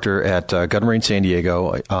instructor at Gun Range San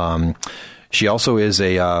Diego. She also is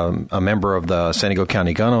a member of the San Diego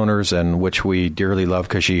County Gun Owners, and which we dearly love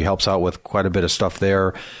because she helps out with quite a bit of stuff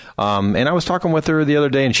there. And I was talking with her the other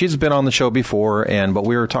day, and she's been on the show before, but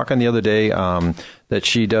we were talking the other day that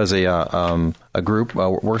she does a group,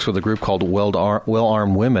 works with a group called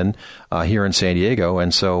Well-Armed Women here in San Diego.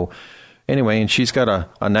 And so anyway, and she's got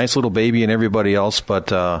a nice little baby and everybody else,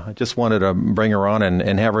 but I just wanted to bring her on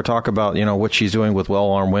and have her talk about, what she's doing with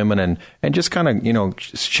Well-Armed Women and just kind of,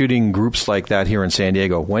 shooting groups like that here in San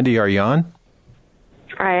Diego. Wendy, are you on?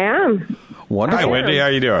 I am. Wonderful. Hi, Wendy. How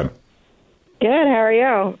you doing? Good. How are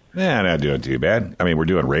you? Yeah, not doing too bad. I mean, we're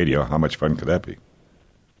doing radio. How much fun could that be?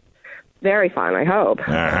 Very fun, I hope.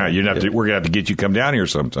 We're going to have to get you come down here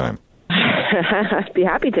sometime. I'd be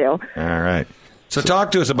happy to. All right. So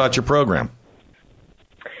talk to us about your program.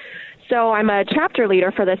 So I'm a chapter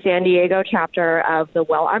leader for the San Diego chapter of the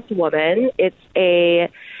Well-Armed Woman. It's a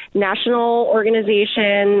national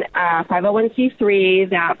organization, 501c3,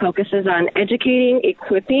 that focuses on educating,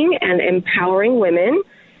 equipping, and empowering women.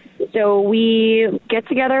 So we get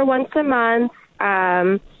together once a month,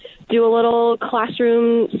 do a little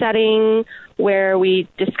classroom setting where we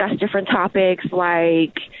discuss different topics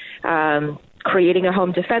like creating a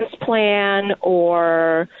home defense plan,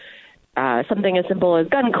 or something as simple as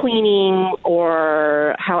gun cleaning,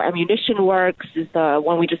 or how ammunition works is the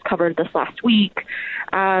one we just covered this last week.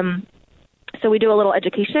 So we do a little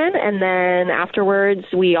education, and then afterwards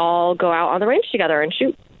we all go out on the range together and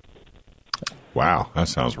shoot. Wow, that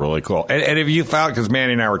sounds really cool. And have you found, because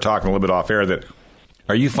Manny and I were talking a little bit off air, that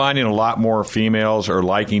are you finding a lot more females are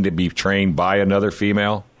liking to be trained by another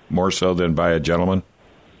female more so than by a gentleman?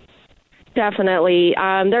 Definitely.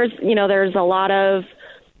 There's a lot of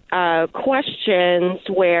questions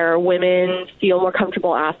where women feel more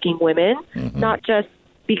comfortable asking women, not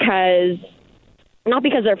because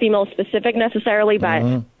they're female specific necessarily, but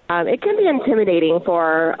it can be intimidating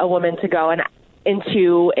for a woman to go and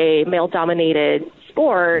into a male dominated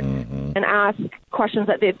sport and ask questions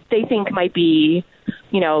that they think might be,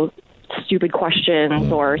 stupid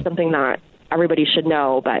questions or something that everybody should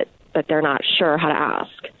know, but they're not sure how to ask.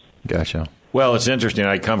 Gotcha. Well, it's interesting.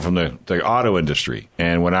 I come from the auto industry,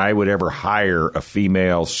 and when I would ever hire a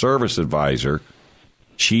female service advisor,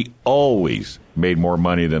 she always made more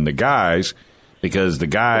money than the guys, because the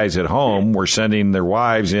guys at home were sending their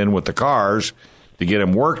wives in with the cars to get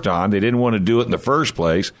them worked on. They didn't want to do it in the first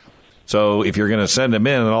place. So if you're going to send them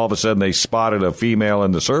in and all of a sudden they spotted a female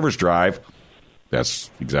in the service drive,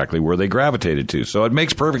 that's exactly where they gravitated to. So it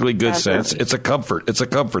makes perfectly good sense. It's a comfort. It's a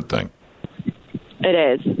comfort thing. It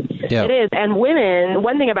is. Yeah. It is. And women,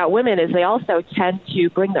 one thing about women is they also tend to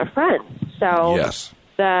bring their friends. So yes.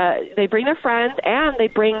 They bring their friends and they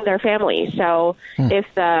bring their family. So if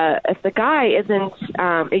the guy isn't,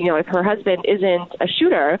 if her husband isn't a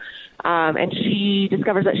shooter, and she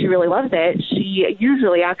discovers that she really loves it, she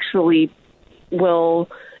usually actually will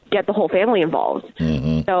get the whole family involved.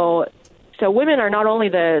 So women are not only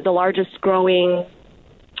the largest growing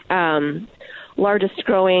the largest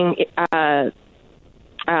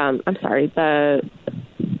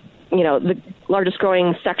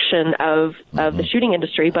growing section of the shooting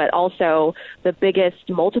industry, but also the biggest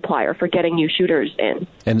multiplier for getting new shooters in.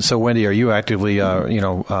 And so, Wendy, are you actively,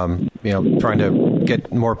 trying to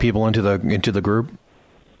get more people into the group?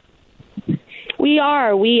 We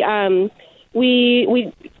are. We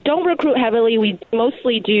don't recruit heavily. We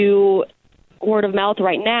mostly do word of mouth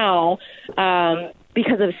right now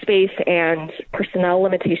because of space and personnel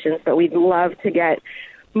limitations. But we'd love to get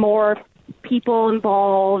more people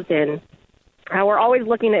involved, and we're always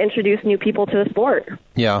looking to introduce new people to the sport.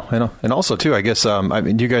 Yeah, and also too, I guess,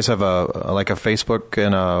 do you guys have a Facebook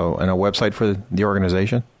and a website for the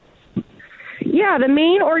organization? Yeah, the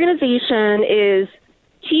main organization is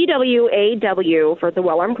TWAW for the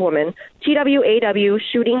Well-Armed Woman. TWAW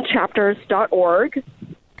shootingchapters.org.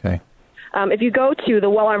 Okay. If you go to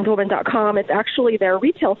thewellarmedwoman.com, it's actually their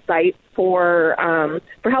retail site for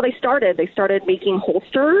how they started. They started making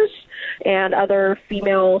holsters and other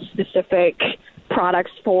female-specific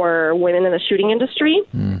products for women in the shooting industry.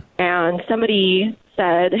 And somebody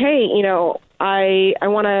said, hey, I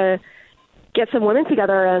want to get some women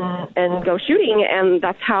together and go shooting, and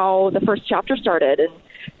that's how the first chapter started.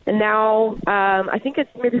 And now, I think it's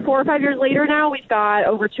maybe 4 or 5 years later now, we've got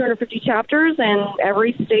over 250 chapters in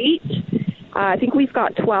every state. I think we've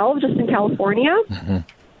got 12 just in California.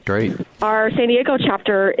 Great. Our San Diego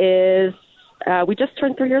chapter is, we just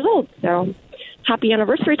turned 3 years old, so happy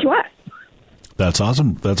anniversary to us. That's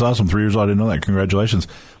awesome. 3 years old. I didn't know that. Congratulations.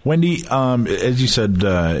 Wendy, as you said,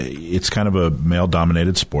 it's kind of a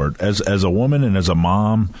male-dominated sport. As a woman and as a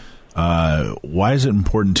mom, Why is it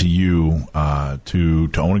important to you to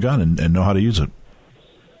own a gun and know how to use it?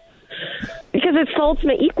 Because it's the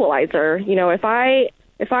ultimate equalizer. You know, if I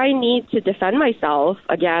need to defend myself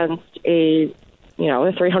against a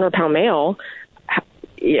 300-pound male,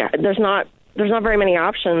 there's not very many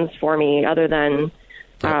options for me other than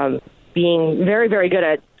being very, very good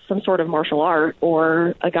at some sort of martial art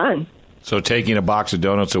or a gun. So taking a box of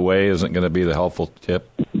donuts away isn't going to be the helpful tip?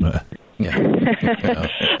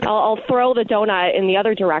 I'll throw the donut in the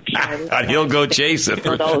other direction. And he'll go chase it.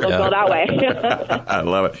 They'll go that way. I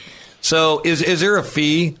love it. So is there a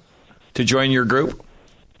fee to join your group?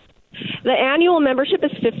 The annual membership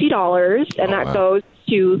is $50, and that goes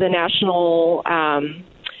to the national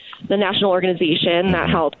organization that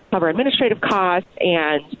helps cover administrative costs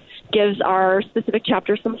and gives our specific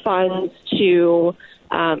chapter some funds to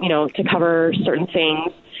cover certain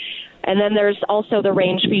things. And then there's also the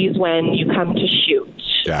range fees when you come to shoot.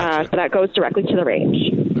 Gotcha. So that goes directly to the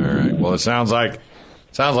range. All right. Well, it sounds like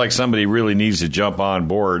somebody really needs to jump on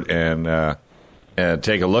board and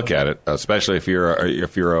take a look at it, especially if you're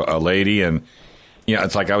a lady. And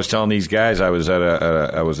it's like I was telling these guys. I was at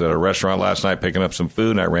a restaurant last night picking up some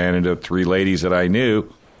food, and I ran into 3 ladies that I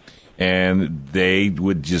knew, and they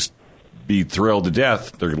would just be thrilled to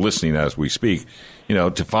death. They're listening as we speak.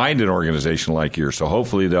 To find an organization like yours. So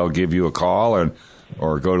hopefully they'll give you a call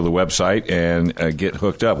or go to the website and get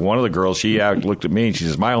hooked up. One of the girls, she looked at me and she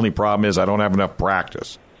says, my only problem is I don't have enough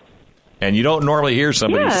practice. And you don't normally hear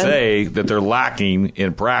somebody say that they're lacking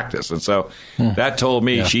in practice. And so that told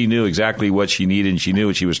me she knew exactly what she needed and she knew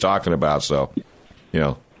what she was talking about. So,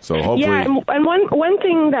 so hopefully. Yeah, and one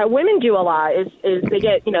thing that women do a lot is they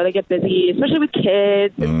get busy, especially with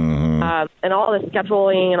kids and all the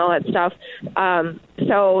scheduling and all that stuff.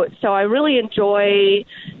 So I really enjoy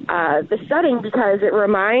the setting because it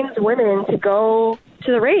reminds women to go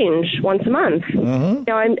to the range once a month. Mm-hmm.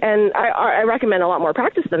 And I recommend a lot more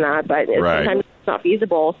practice than that, but sometimes it's not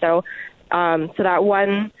feasible. So that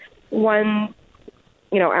one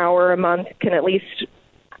hour a month can at least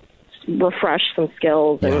refresh some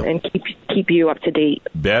skills and keep you up to date.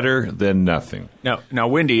 Better than nothing. Now,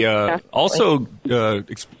 Wendy, also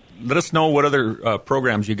let us know what other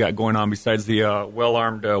programs you got going on besides the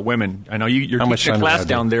well-armed women. I know you're teaching a class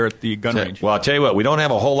down there at the gun range. Well, I'll tell you what, we don't have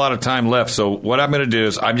a whole lot of time left, so what I'm going to do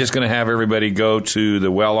is I'm just going to have everybody go to the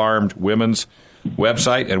Well-Armed Women's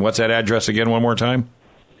website. And what's that address again one more time?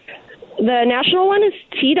 The national one is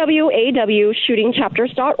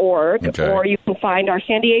twawshootingchapters.org, or you can find our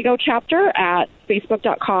San Diego chapter at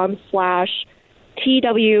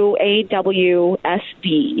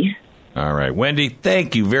facebook.com/TWAWSD. All right. Wendy,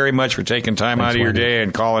 thank you very much for taking time out of your day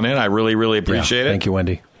and calling in. I really, really appreciate it. Thank you,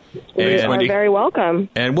 Wendy. You are very welcome.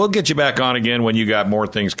 And we'll get you back on again when you got more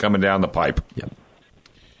things coming down the pipe. Yep.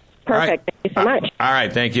 Perfect. Thank you so much. All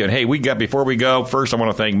right. Thank you. And, hey, before we go, first I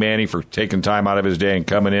want to thank Manny for taking time out of his day and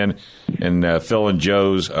coming in and filling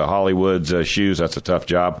Joe's Hollywood's shoes. That's a tough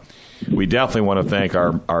job. We definitely want to thank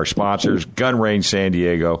our sponsors, Gun Range San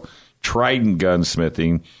Diego, Trident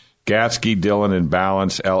Gunsmithing, Gatsky, Dillon, and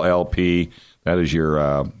Balance, LLP. That is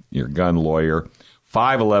your gun lawyer.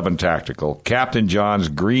 511 Tactical, Captain John's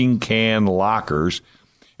Green Can Lockers.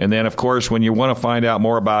 And then, of course, when you want to find out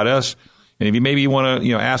more about us, and if you want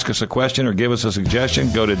to ask us a question or give us a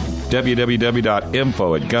suggestion, go to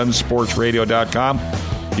www.info@gunsportsradio.com.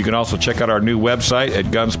 You can also check out our new website at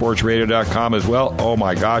gunsportsradio.com as well. Oh,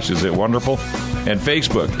 my gosh, is it wonderful. And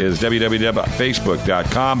Facebook is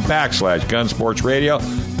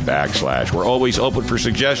www.facebook.com/gunsportsradio/. We're always open for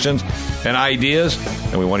suggestions and ideas,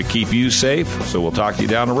 and we want to keep you safe, so we'll talk to you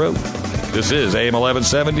down the road. This is AM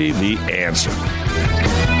 1170, The Answer.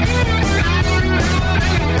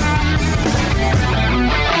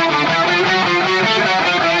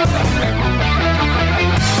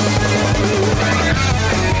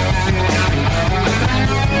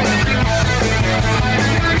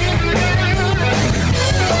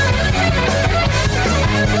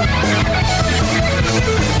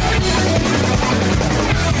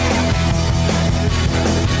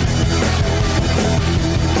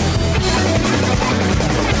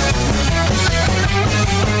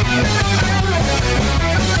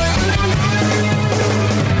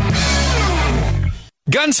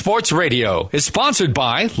 Gun Sports Radio is sponsored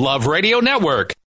by Love Radio Network.